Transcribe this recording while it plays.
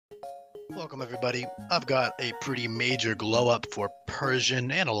Welcome everybody. I've got a pretty major glow up for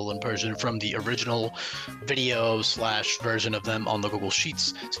Persian and Alolan Persian from the original video slash version of them on the Google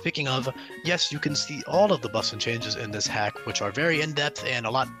Sheets. Speaking of, yes, you can see all of the buffs and changes in this hack, which are very in-depth and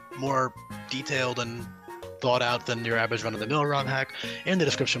a lot more detailed and thought out than your average run-of-the-mill ROM hack. In the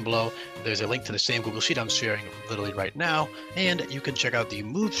description below, there's a link to the same Google Sheet I'm sharing literally right now, and you can check out the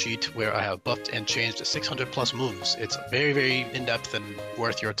move sheet where I have buffed and changed 600 plus moves. It's very, very in-depth and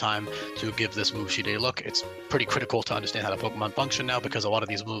worth your time to give this move sheet a look. It's pretty critical to understand how the Pokemon function now, because a lot of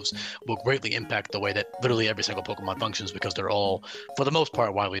these moves will greatly impact the way that literally every single Pokemon functions, because they're all, for the most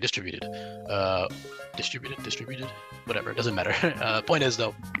part, widely distributed. Distributed? Whatever, it doesn't matter. Point is,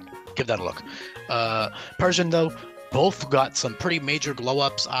 though, give that a look. Persian, though, both got some pretty major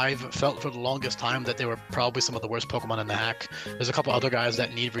glow-ups. I've felt for the longest time that they were probably some of the worst Pokemon in the hack. There's a couple other guys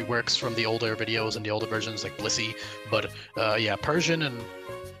that need reworks from the older videos and the older versions, like Blissey. But yeah, Persian and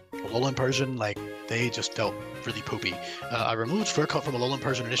Alolan Persian, like, they just felt really poopy. I removed Fur Coat from Alolan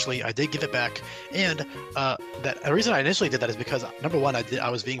Persian initially. I did give it back, and the reason I initially did that is because, number one, I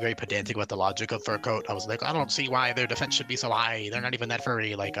was being very pedantic with the logic of Fur Coat. I was like, I don't see why their defense should be so high. They're not even that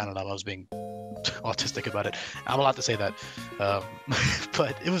furry. Like, I don't know. I was being autistic about it. I'm allowed to say that,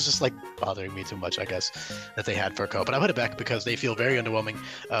 but it was just like bothering me too much, I guess, that they had Fur Coat. But I put it back because they feel very underwhelming.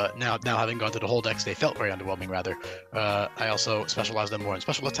 Now having gone through the whole decks, they felt very underwhelming rather. I also specialized them more in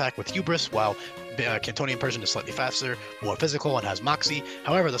special attack with Hubris, while Cantonian Persian is slightly faster, more physical, and has Moxie.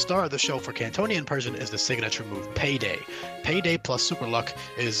 However, the star of the show for Cantonian Persian is the signature move Payday. Payday plus Super Luck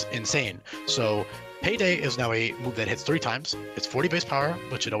is insane. So Payday is now a move that hits 3 times. It's 40 base power,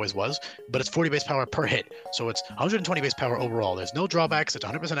 which it always was, but it's 40 base power per hit. So it's 120 base power overall. There's no drawbacks. It's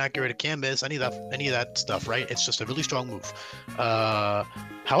 100% accurate. It can't miss any of that stuff, right? It's just a really strong move.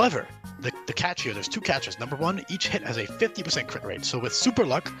 However, the catch here, there's 2 catches. Number one, each hit has a 50% crit rate. So with Super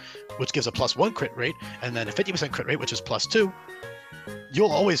Luck, which gives a +1 crit rate, and then a 50% crit rate, which is +2,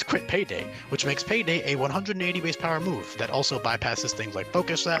 you'll always crit Payday, which makes Payday a 180 base power move that also bypasses things like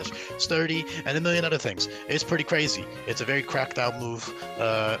Focus Sash, Sturdy, and a million other things. It's pretty crazy. It's a very cracked out move,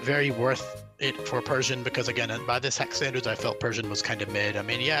 very worth it for Persian, because again, by this hack standards, I felt Persian was kind of mid. I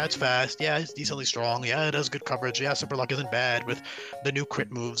mean, yeah, it's fast, yeah, it's decently strong, yeah, it has good coverage, yeah, Super Luck isn't bad with the new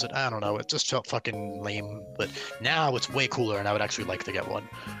crit moves, and I don't know, it just felt fucking lame. But now it's way cooler, and I would actually like to get one.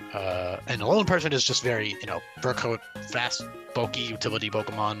 And Alolan Persian is just very, Fur Coat, fast, bulky utility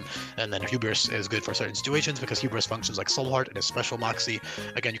Pokemon, and then Hubris is good for certain situations because Hubris functions like Soul Heart and is special Moxie.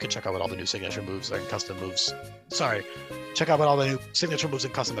 Again, you can check out what all the new signature moves and custom moves. Sorry, check out what all the new signature moves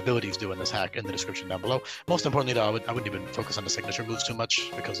and custom abilities do in this hack in the description down below. Most importantly, though, I wouldn't even focus on the signature moves too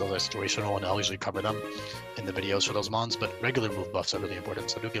much because those are situational, and I'll usually cover them in the videos for those mons. But regular move buffs are really important,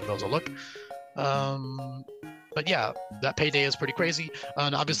 so do give those a look. But yeah, that Payday is pretty crazy.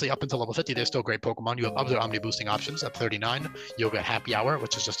 And obviously, up until level 50, there's still great Pokemon. You have other Omni boosting options. At 39, you'll get Happy Hour,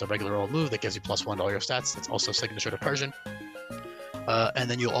 which is just a regular old move that gives you +1 to all your stats. That's also signature to Persian. And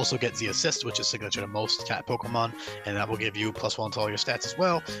then you'll also get the Assist, which is signature to most cat Pokemon, and that will give you +1 to all your stats as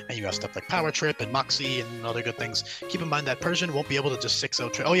well. And you have stuff like Power Trip and Moxie and other good things. Keep in mind that Persian won't be able to just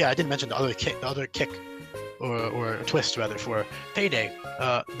 6-0 trip. Oh yeah, I didn't mention the other kick. Or a twist rather for Payday.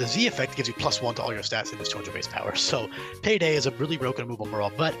 The Z effect gives you +1 to all your stats and this 200 base power. So Payday is a really broken move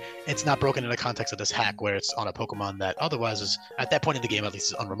overall, but it's not broken in the context of this hack where it's on a Pokemon that otherwise is, at that point in the game at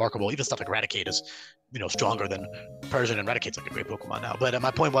least, is unremarkable. Even stuff like Raticate is, stronger than Persian, and Raticate's like a great Pokemon now. But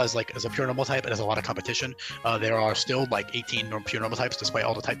my point was, like, as a pure normal type, it has a lot of competition. There are still like 18 pure normal types despite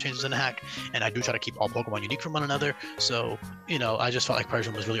all the type changes in the hack, and I do try to keep all Pokemon unique from one another. So, I just felt like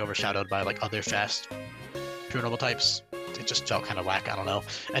Persian was really overshadowed by like other fast pure normal types. It just felt kind of whack, I don't know.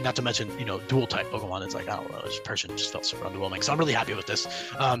 And not to mention, dual type Pokemon, it's like, I don't know, this Persian just felt super underwhelming. So I'm really happy with this.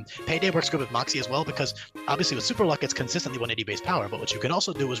 Payday works good with Moxie as well, because obviously with Super Luck, it's consistently 180 base power, but what you can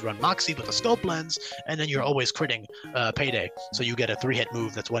also do is run Moxie with a Scope Lens, and then you're always critting Payday. So you get a 3-hit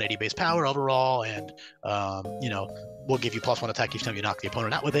move that's 180 base power overall, and, will give you +1 attack each time you knock the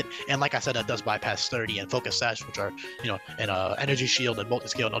opponent out with it. And like I said, it does bypass 30 and Focus Sash, which are, and Energy Shield and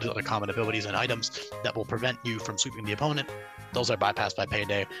Multi-Scale and all these other common abilities and items that will prevent you from sweeping the opponent. Those are bypassed by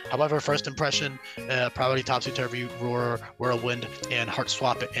Payday. However, First Impression, Priority Topsy-Turvy, Roar, Whirlwind, and Heart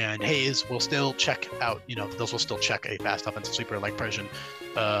Swap and Haze will still check out, those will still check a fast offensive sweeper like Persian.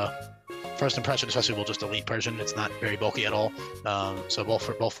 First Impression especially will just delete Persian. It's not very bulky at all. So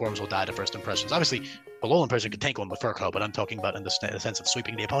both forms will die to First Impressions. Obviously, Alolan Persian could tank one with Fur Coat, but I'm talking about in the sense of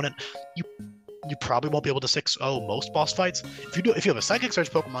sweeping the opponent. You probably won't be able to 6-0 most boss fights. If you have a Psychic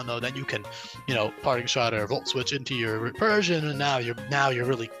Surge Pokemon though, then you can, Parting Shot or Volt Switch into your Persian, and now you're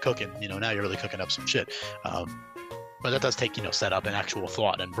really cooking. Now you're really cooking up some shit. But that does take, setup and actual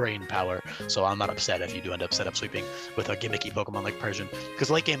thought and brain power. So I'm not upset if you do end up setup sweeping with a gimmicky Pokemon like Persian. Because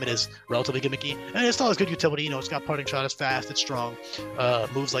late game it is relatively gimmicky. And it still has good utility. It's got Parting Shot, it's fast, it's strong.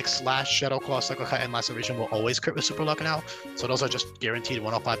 Moves like Slash, Shadow Claw, Cycle Cut, and Laceration will always crit with Super Luck now. So those are just guaranteed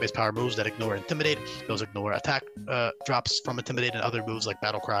 105 base power moves that ignore Intimidate. Those ignore attack drops from Intimidate and other moves like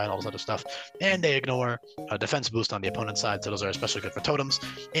Battle Cry and all this other stuff. And they ignore defense boost on the opponent's side. So those are especially good for totems.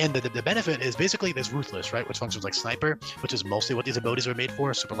 And the benefit is basically this Ruthless, right? Which functions like Sniper, which is mostly what these abilities are made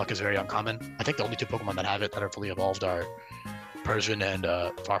for. Super Luck is very uncommon. I think the only two Pokemon that have it that are fully evolved are Persian and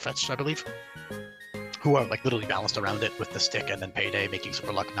Farfetch'd, I believe, who are like literally balanced around it with the stick and then Payday, making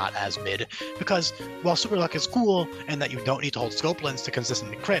Super Luck not as mid. Because while Super Luck is cool and that you don't need to hold Scope Lens to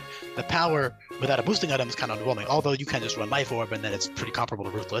consistently crit, the power without a boosting item is kind of underwhelming. Although you can just run Life Orb and then it's pretty comparable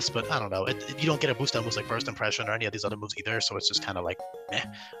to Ruthless, but I don't know. You don't get a boost on moves like Burst Impression or any of these other moves either, so it's just kind of like, meh.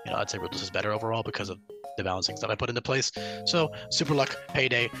 I'd say Ruthless is better overall because of the balancings that I put into place. So Super Luck,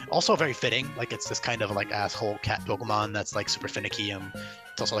 Payday, also very fitting. Like it's this kind of like asshole cat Pokemon that's like super finicky, and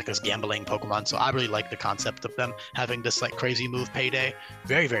it's also like this gambling Pokemon. So I really like the concept of them having this like crazy move Payday.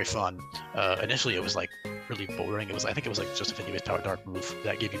 Very, very fun. Initially it was like really boring. I think it was like just a 50 base power dark move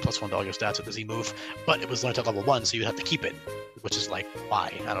that gave you +1 to all your stats with the Z move, but it was learned at level 1, so you'd have to keep it, which is like,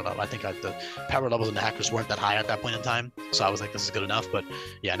 why? I don't know. I think the power levels in the hackers weren't that high at that point in time, so I was like, this is good enough, but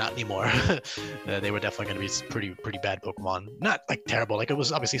yeah, not anymore. They were definitely going to be pretty bad Pokemon. Not like terrible, like it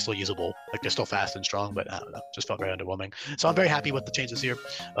was obviously still usable, like they're still fast and strong, but I don't know, just felt very underwhelming. So I'm very happy with the changes here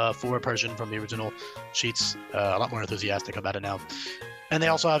for Persian from the original sheets. A lot more enthusiastic about it now. And they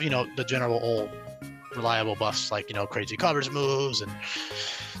also have, the general old reliable buffs like, crazy coverage moves and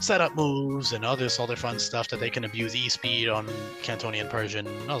setup moves and all this other fun stuff that they can abuse E-Speed on Cantonian Persian,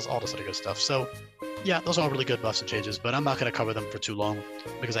 all this other good stuff. So yeah, those are all really good buffs and changes, but I'm not going to cover them for too long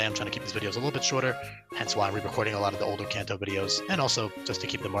because I am trying to keep these videos a little bit shorter, hence why I'm re-recording a lot of the older Kanto videos, and also just to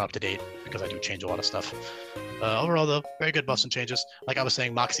keep them more up to date because I do change a lot of stuff. Overall though, very good buffs and changes. Like I was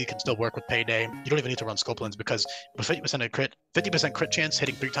saying, Moxie can still work with Payday. You don't even need to run Scope Lens because with 50% crit chance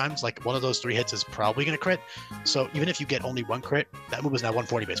hitting 3 times, like one of those 3 hits is probably going to crit. So even if you get only 1 crit, that move is now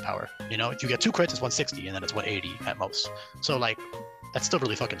 140 base power. If you get 2 crits, it's 160, and then it's 180 at most. So like, that's still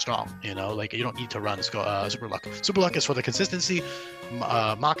really fucking strong, like you don't need to run Super Luck. Super Luck is for the consistency.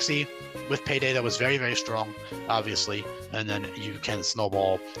 Moxie with Payday, that was very, very strong, obviously, and then you can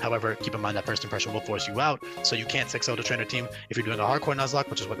snowball. However, keep in mind that First Impression will force you out, so you can't 6-0 the trainer team if you're doing a hardcore Nuzlocke,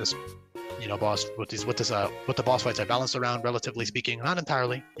 which is what this boss what the boss fights are balanced around, relatively speaking. Not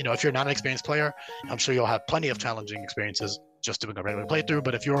entirely. If you're not an experienced player, I'm sure you'll have plenty of challenging experiences just doing a regular playthrough.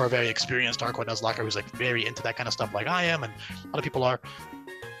 But if you're a very experienced hardcore Nuzlocker who's like very into that kind of stuff like I am and a lot of people are,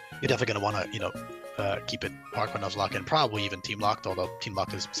 you're definitely going to want to keep it hardcore Nuzlocke and probably even team locked, although team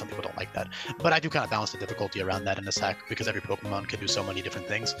locked is, some people don't like that. But I do kind of balance the difficulty around that in this hack because every Pokemon can do so many different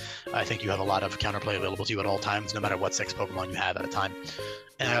things. I think you have a lot of counterplay available to you at all times, no matter what 6 Pokemon you have at a time.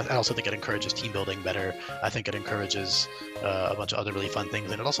 And I also think it encourages team building better. I think it encourages a bunch of other really fun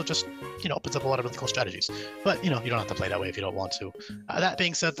things, and it also just opens up a lot of really cool strategies. But you don't have to play that way if you don't want to. That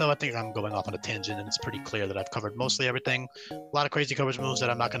being said, though, I think I'm going off on a tangent, and it's pretty clear that I've covered mostly everything. A lot of crazy coverage moves that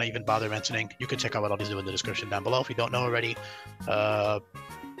I'm not going to even bother mentioning. You can check out what all these do in the description down below if you don't know already.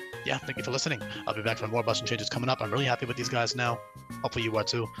 Yeah, thank you for listening. I'll be back for more buffs and changes coming up. I'm really happy with these guys now. Hopefully you are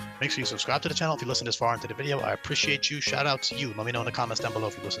too. Make sure you subscribe to the channel if you listen this far into the video. I appreciate you. Shout out to you. Let me know in the comments down below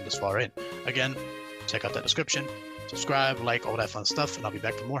if you listen this far in. Again, check out that description. Subscribe, like, all that fun stuff, and I'll be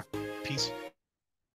back for more. Peace.